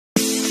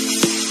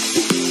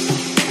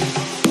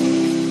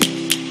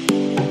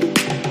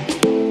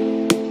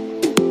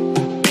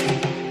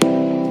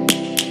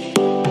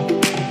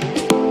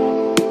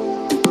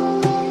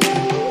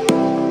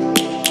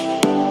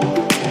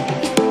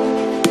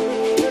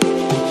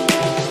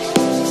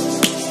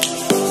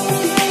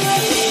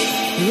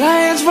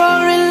lions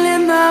roaring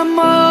in the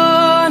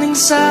morning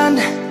sun,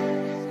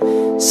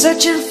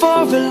 searching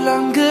for a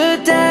longer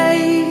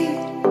day.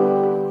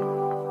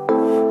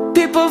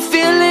 People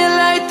feeling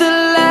like the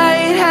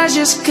light has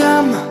just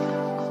come.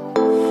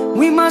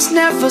 We must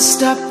never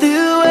stop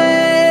the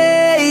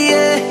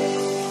way.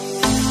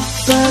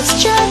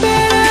 Birds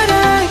chirping and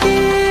I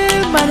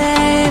hear my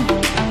name,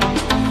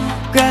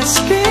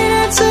 grasping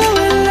into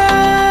a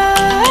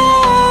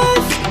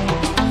life.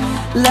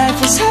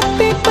 Life is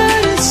happy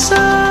but it's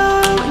so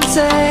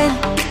insane.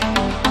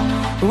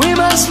 We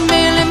must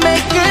merely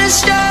make a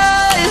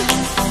start.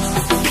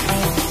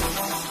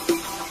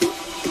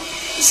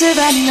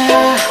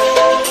 Savannah,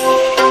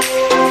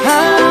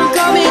 I'm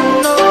coming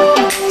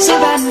home.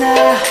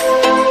 Savannah,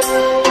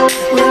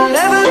 we'll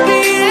never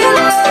be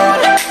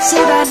alone.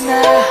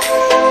 Savannah,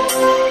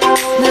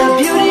 the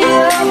beauty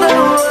of the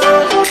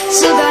world.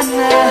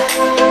 Savannah,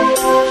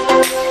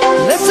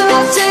 let's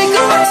all take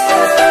a walk.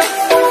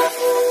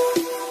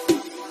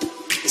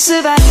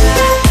 Savannah,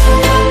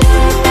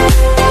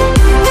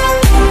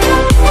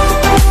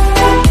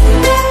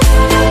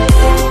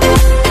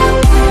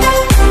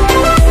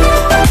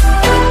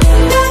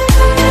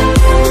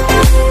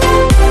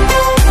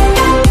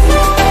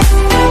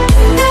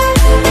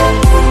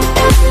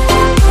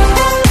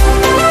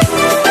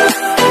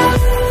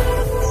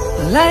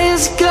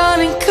 lion's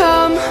gonna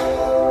come.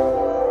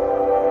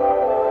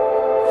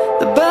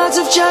 The birds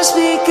have just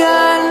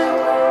begun.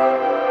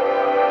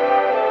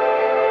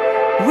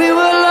 We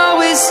will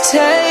always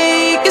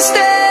take a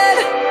stand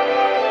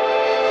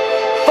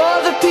for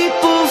the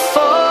people,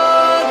 for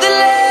the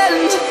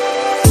land.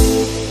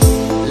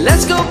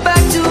 Let's go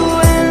back to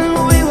when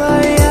we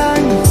were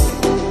young.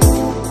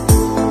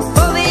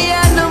 For the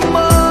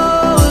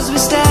animals we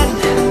stand.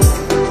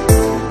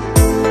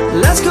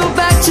 Let's go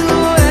back to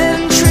when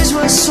trees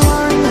were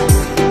swung,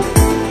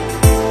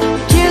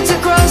 kids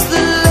across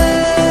the land.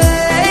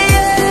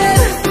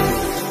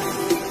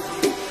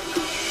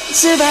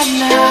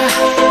 Savannah,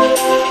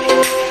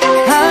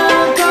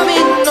 I'm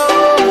coming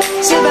home.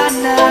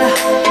 Savannah,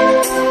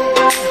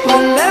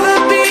 we'll never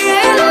be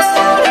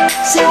alone.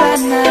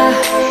 Savannah,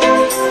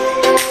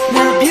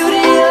 the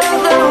beauty of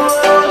the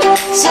world.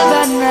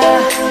 Savannah,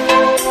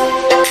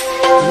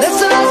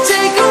 let's all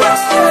take a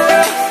walk.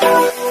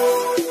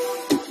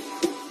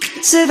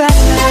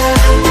 Savannah,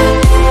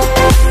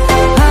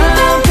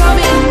 I'm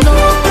coming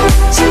home.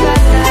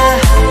 Savannah,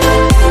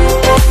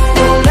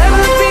 we'll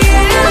never be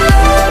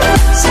alone.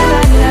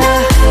 Savannah,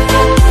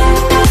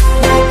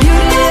 the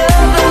beauty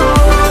of the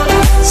world.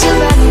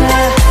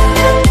 Savannah,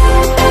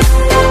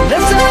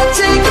 let's all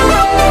take a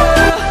walk.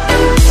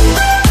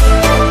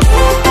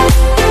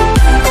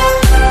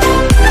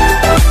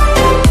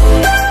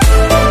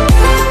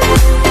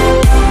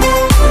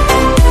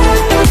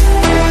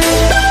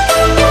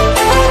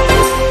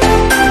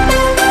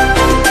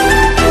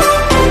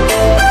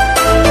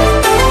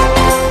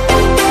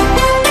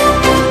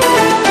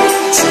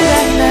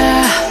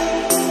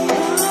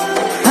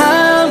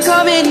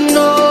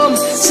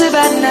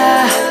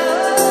 Savannah,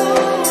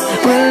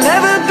 we'll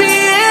never be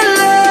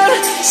alone.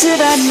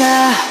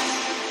 Savannah.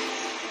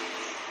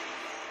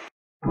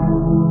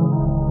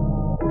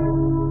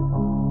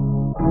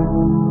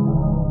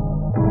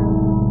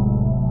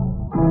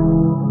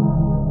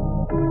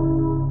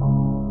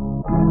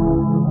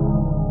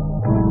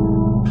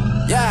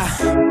 Yeah,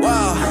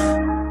 wow,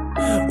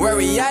 where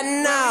we at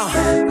now?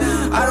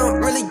 I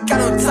don't really got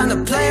no time to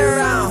play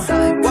around.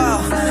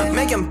 Wow,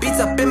 making beats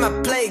up in my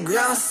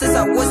playground. Since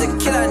I was a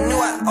kid I knew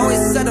I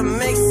always had to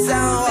make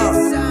sound.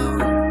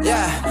 Wow.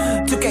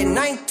 Yeah,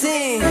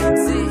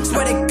 2K19,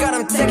 swear to God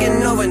I'm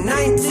taking over 19.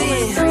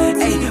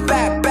 Hey,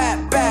 bad,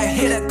 bad, bad,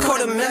 hit a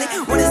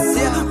 $250,000. When it's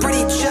here,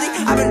 pretty chilly,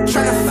 I've been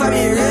trying to find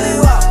me really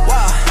well.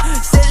 Wow,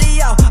 silly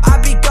yo, I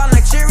be gone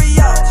like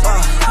Cheerio.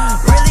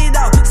 Really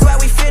though, swear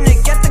we finna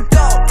get the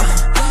goal.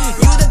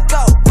 You the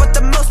goat, but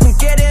the most been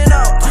getting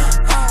old.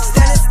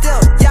 Standing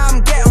still, yeah I'm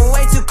getting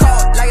way too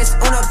cold. Like it's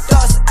uno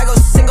dos, I go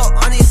single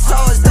on these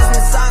hoes.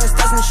 Dozen songs,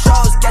 dozen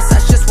shows, guess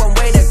that's just one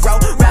way to grow.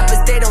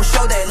 Rappers, they don't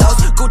show their lows.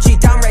 Gucci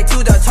down right to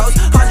the toes,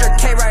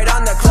 100K right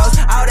on the clothes.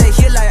 Out of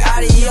here like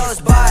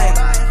adios, bye.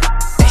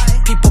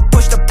 People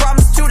push the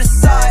problems to the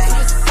side.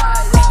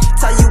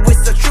 Tell you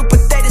it's the truth,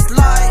 but they just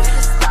lie.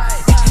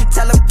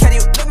 Tell them, can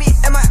you look me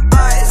in my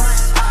eyes?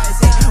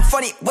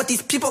 Funny what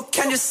these people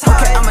can just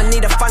hide. Okay, I'ma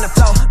need to find a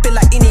flow. Been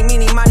like eeny,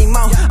 meeny, miny,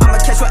 mo. I'ma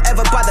catch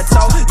whatever by the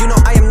toe. You know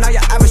I am not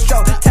your average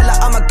Joe. Tell her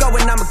I'ma go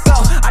and I'ma go.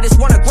 I just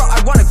wanna grow,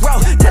 I wanna grow.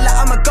 Tell her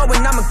I'ma go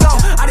and I'ma go.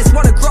 I just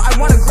wanna grow, I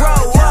wanna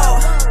grow.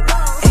 Whoa.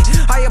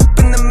 High up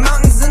in the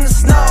mountains in the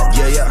snow.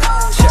 Yeah.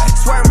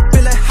 Swear I'm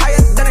feeling higher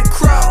than a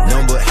crow.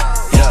 No, but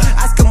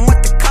ask them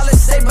what the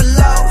colors say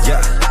below.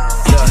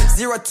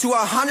 0 to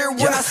 100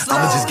 when I slow.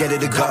 I'ma just get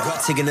it to go,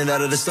 taking it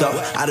out of the store,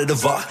 out of the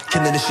vault.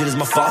 Killing this shit is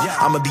my fault.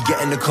 I'ma be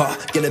getting the car,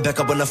 getting back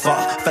up on the fall.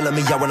 Felling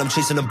me out when I'm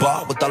chasing the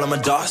ball with all of my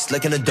dogs,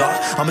 like in the dark.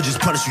 I'ma just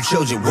punish you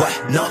children, what?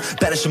 No,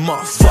 banish them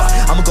off, fuck.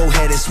 I'ma go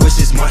ahead and switch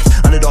this month.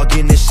 Underdog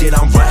getting this shit,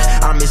 I'm right.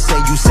 I'm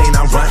insane, you saying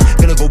I'm right.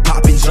 Gonna go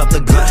pop and jump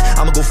the gun.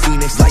 I'ma go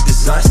Phoenix like the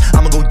Suns.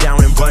 I'ma go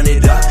down and run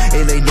it up.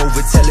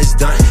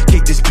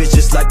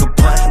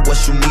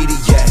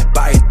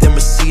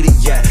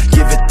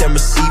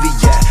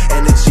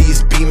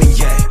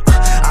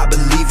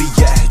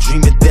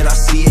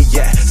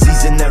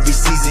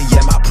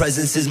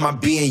 presence is my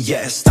being,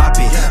 yeah. Stop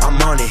it, I'm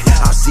on it,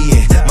 I see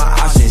it, my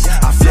options,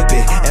 I flip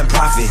it and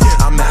profit.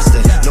 I'm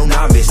master, no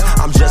novice,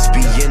 I'm just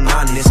being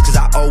honest, cause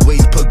I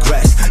always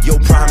progress. Your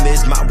prime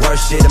is my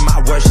worst shit, and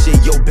my worst shit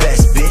your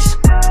best, bitch.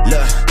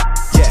 Look,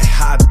 yeah,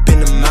 high up in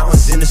the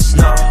mountains in the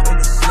snow.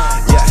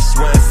 Yeah,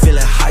 swear I'm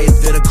feeling higher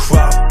than a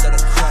crow.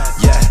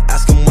 Yeah,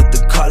 ask them what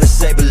the colors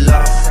say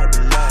below.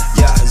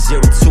 Yeah, 0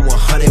 to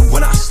 100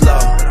 when I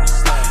slow.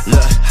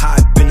 Look,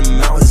 high up in the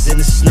mountains in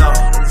the snow.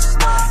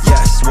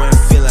 Yeah, swear I'm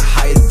feeling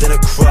higher than a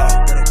crow.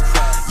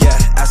 Yeah,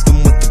 ask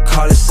them what the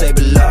colors say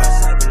below.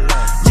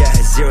 Yeah,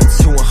 0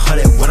 to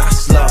 100 when I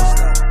slow.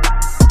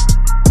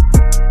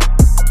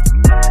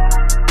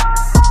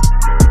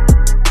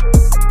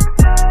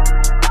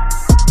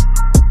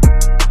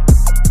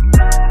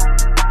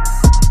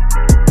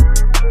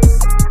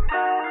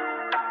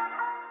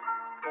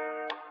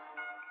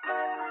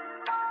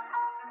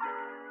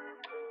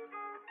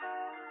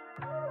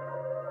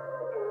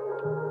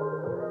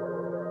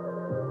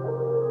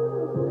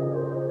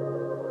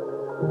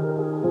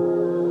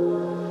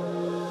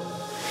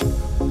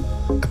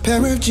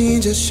 Pair of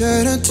jeans, a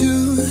shirt or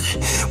two.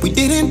 We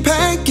didn't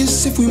pack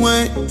as if we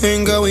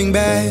weren't going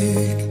back.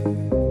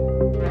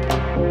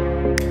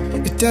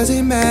 It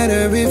doesn't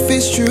matter if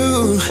it's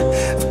true.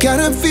 I've got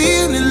a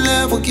feeling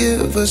love will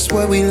give us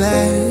what we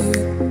lack.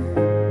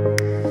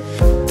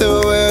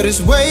 The world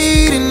is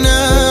waiting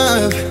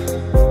up.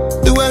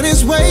 The world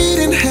is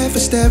waiting half a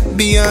step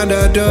beyond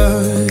our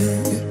door.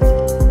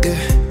 Yeah.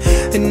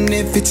 And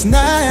if it's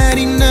not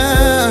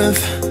enough,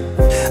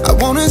 I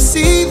wanna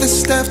see the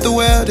stuff the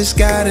world has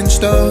got in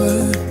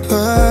store.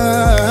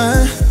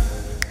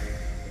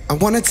 I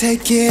wanna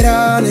take it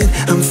all in,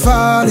 I'm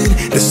falling.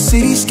 The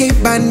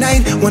cityscape by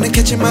night, wanna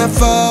catch in my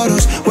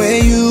photos. Where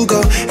you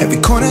go, every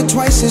corner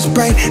twice as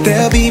bright.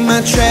 They'll be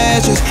my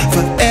treasures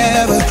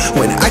forever.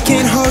 When I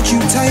can't hold you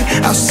tight,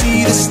 I'll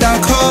see the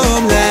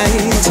Stockholm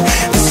lights.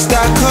 The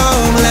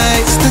Stockholm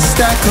lights, the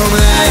Stockholm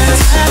lights. The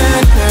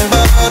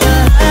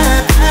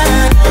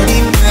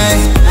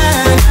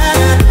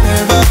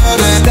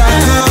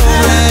Stockholm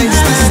lights,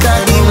 the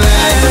Stockholm lights.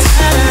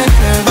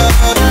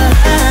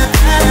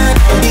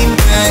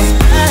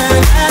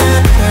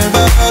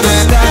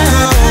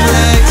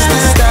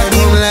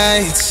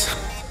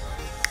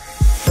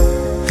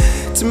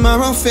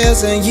 Tomorrow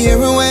feels a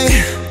year away,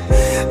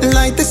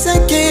 like the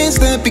seconds,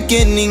 the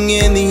beginning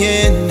and the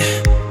end.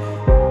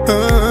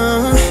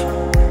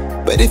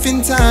 But if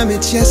in time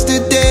it's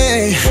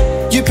yesterday,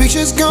 your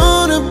picture's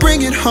gonna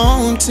bring it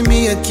home to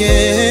me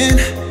again.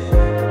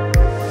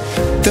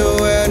 The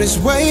world is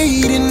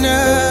waiting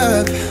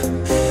up.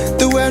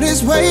 The world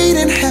is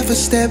waiting half a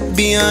step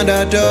beyond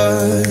our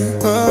door.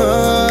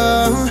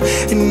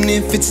 And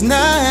if it's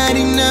not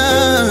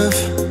enough,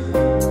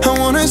 I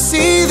wanna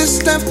see the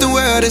stuff the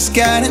world has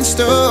got in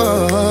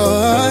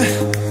store.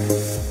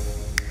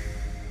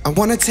 I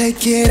wanna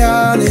take it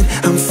all in,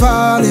 I'm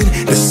falling.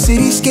 The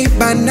cityscape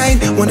by night,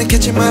 wanna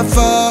catch in my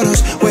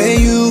photos. Where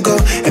you go,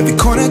 every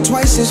corner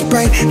twice as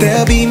bright.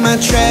 They'll be my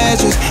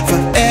treasures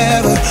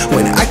forever.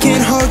 When I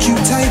can't hold you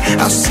tight,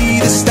 I'll see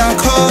the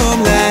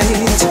Stockholm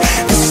lights.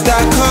 The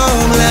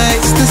Stockholm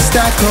lights, the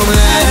Stockholm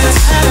lights.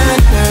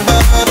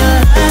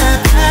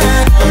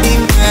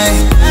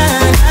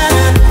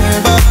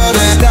 The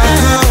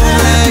Stockholm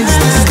lights,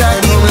 the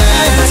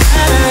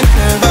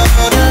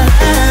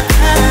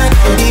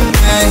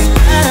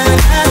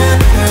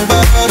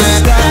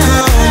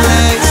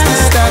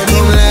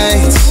Stockholm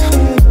lights.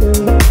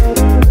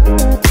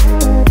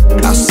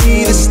 I'll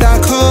see the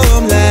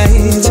Stockholm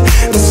lights,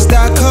 the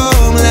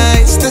Stockholm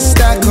lights, the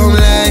Stockholm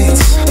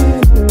lights.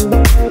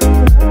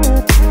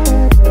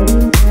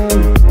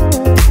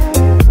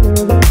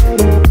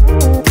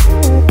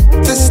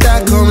 The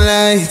Stockholm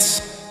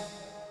lights.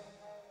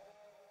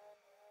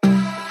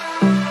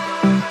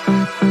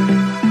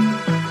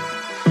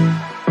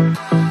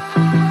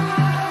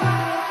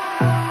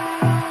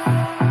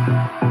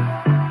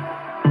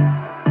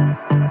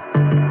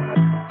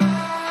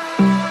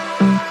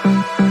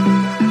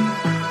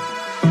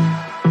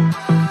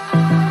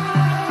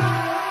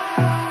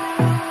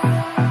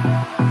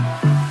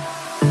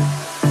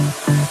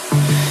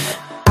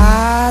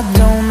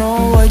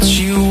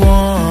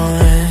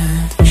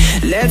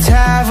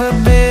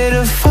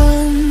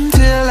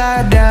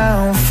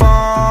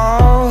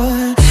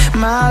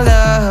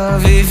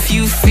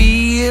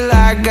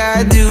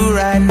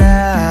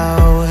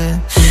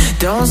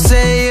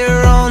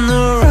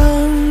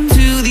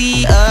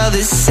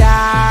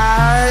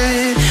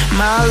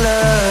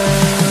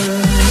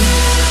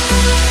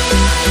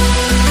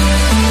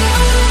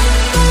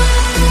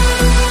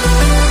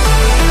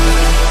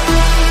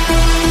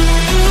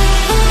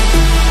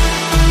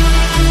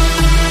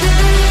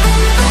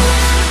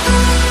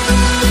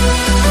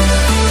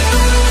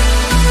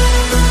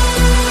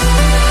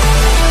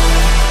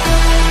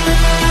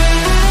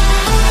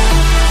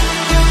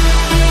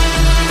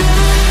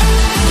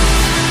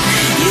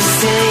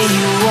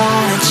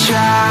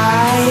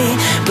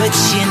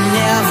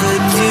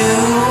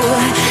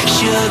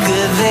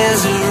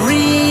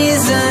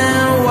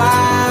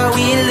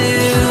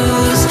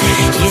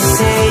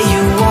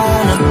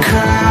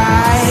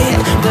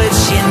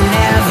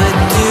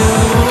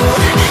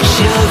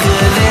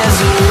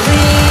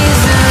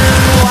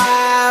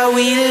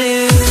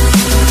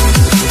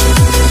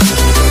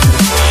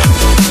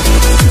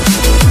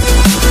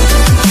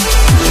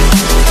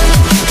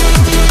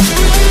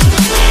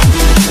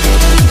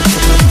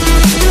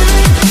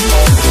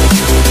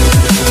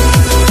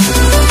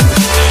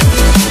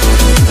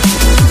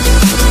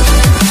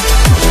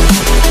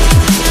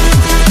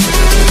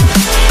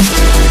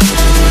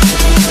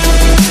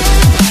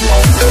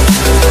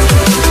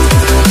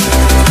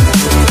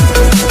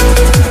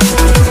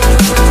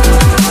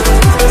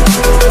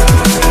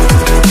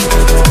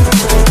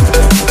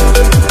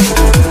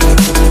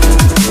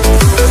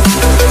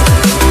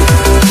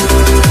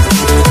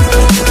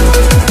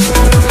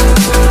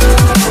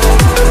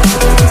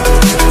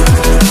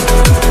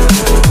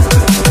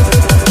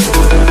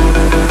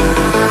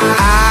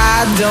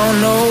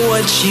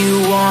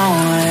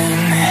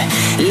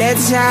 on.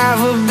 Let's have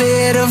a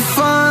bit of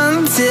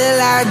fun till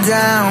I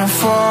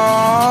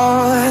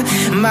downfall.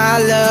 My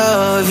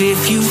love,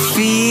 if you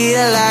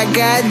feel like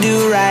I do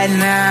right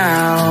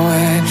now,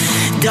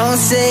 don't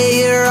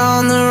say you're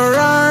on the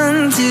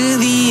run to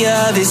the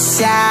other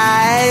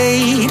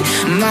side.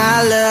 My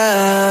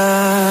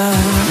love,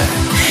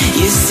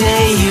 you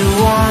say you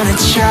wanna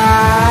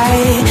try,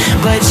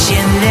 but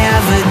you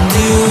never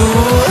do.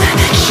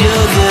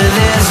 Sugar,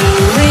 there's a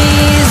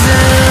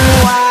reason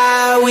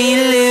why we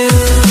lose.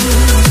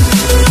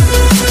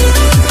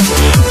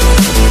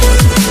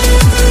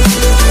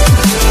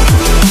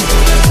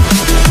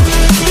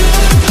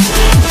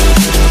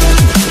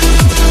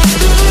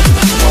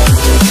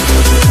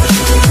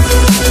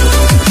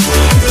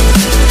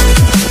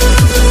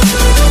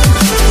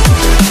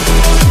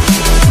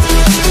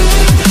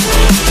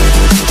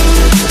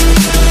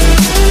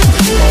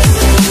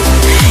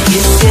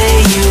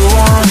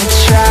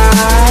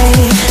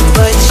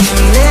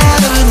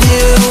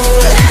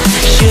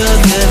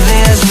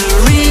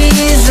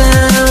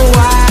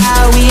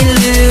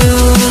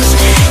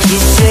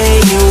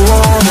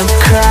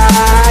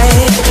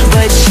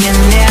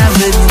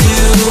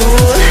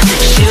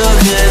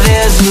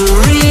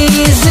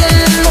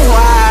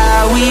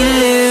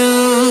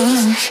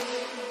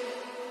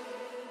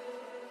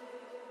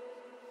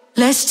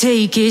 Let's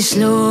take it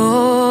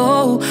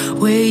slow.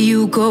 Where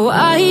you go,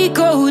 I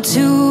go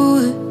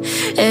too.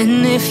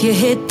 And if you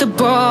hit the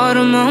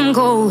bottom, I'm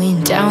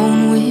going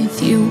down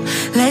with you.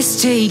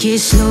 Let's take it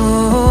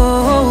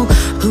slow.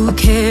 Who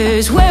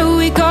cares where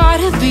we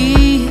gotta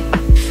be?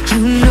 You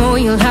know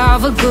you'll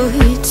have a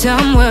good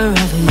time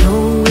wherever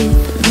you're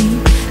with me.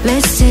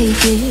 Let's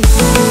take it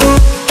slow.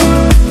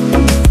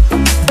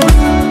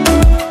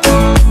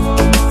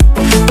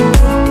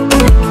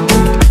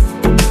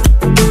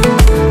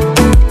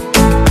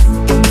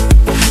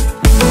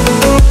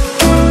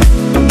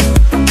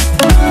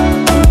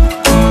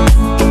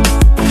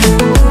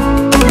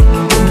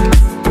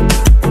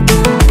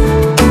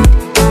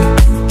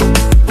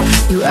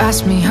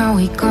 Ask me how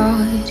we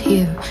got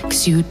here,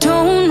 'cause you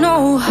don't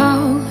know how.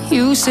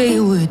 You say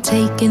we're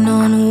taking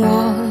on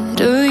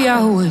water,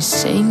 yeah, we're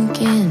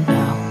sinking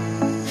now.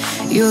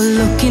 You're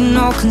looking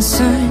all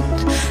concerned,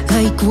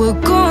 like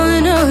we're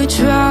gonna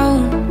drown.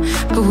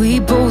 But we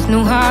both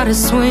know how to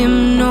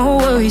swim, no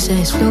worries,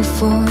 let's float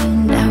for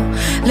now.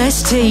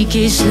 Let's take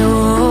it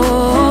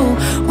slow.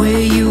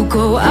 Where you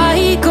go,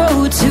 I go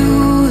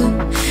too.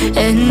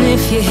 And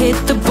if you hit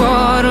the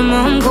bottom,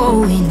 I'm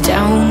going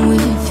down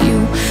with you.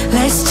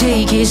 Let's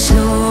take it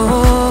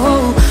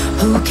slow.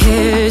 Who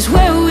cares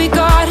where we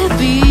gotta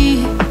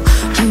be?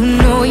 You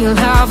know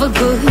you'll have a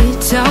good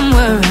time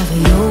wherever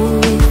you're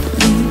with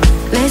me.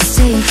 Let's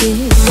take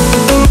it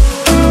slow.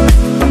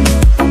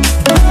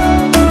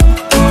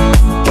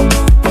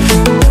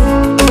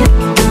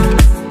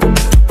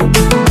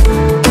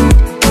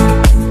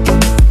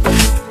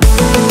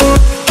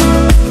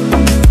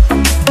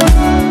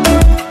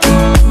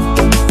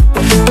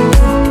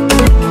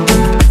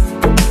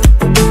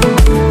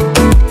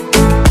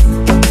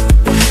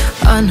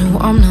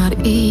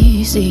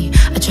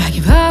 I drag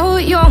you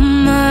out your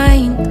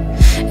mind,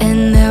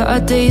 and there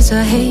are days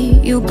I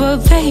hate you, but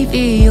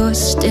baby, you're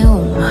still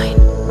mine.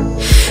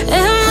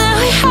 And now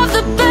we have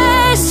the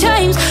best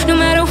times, no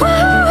matter what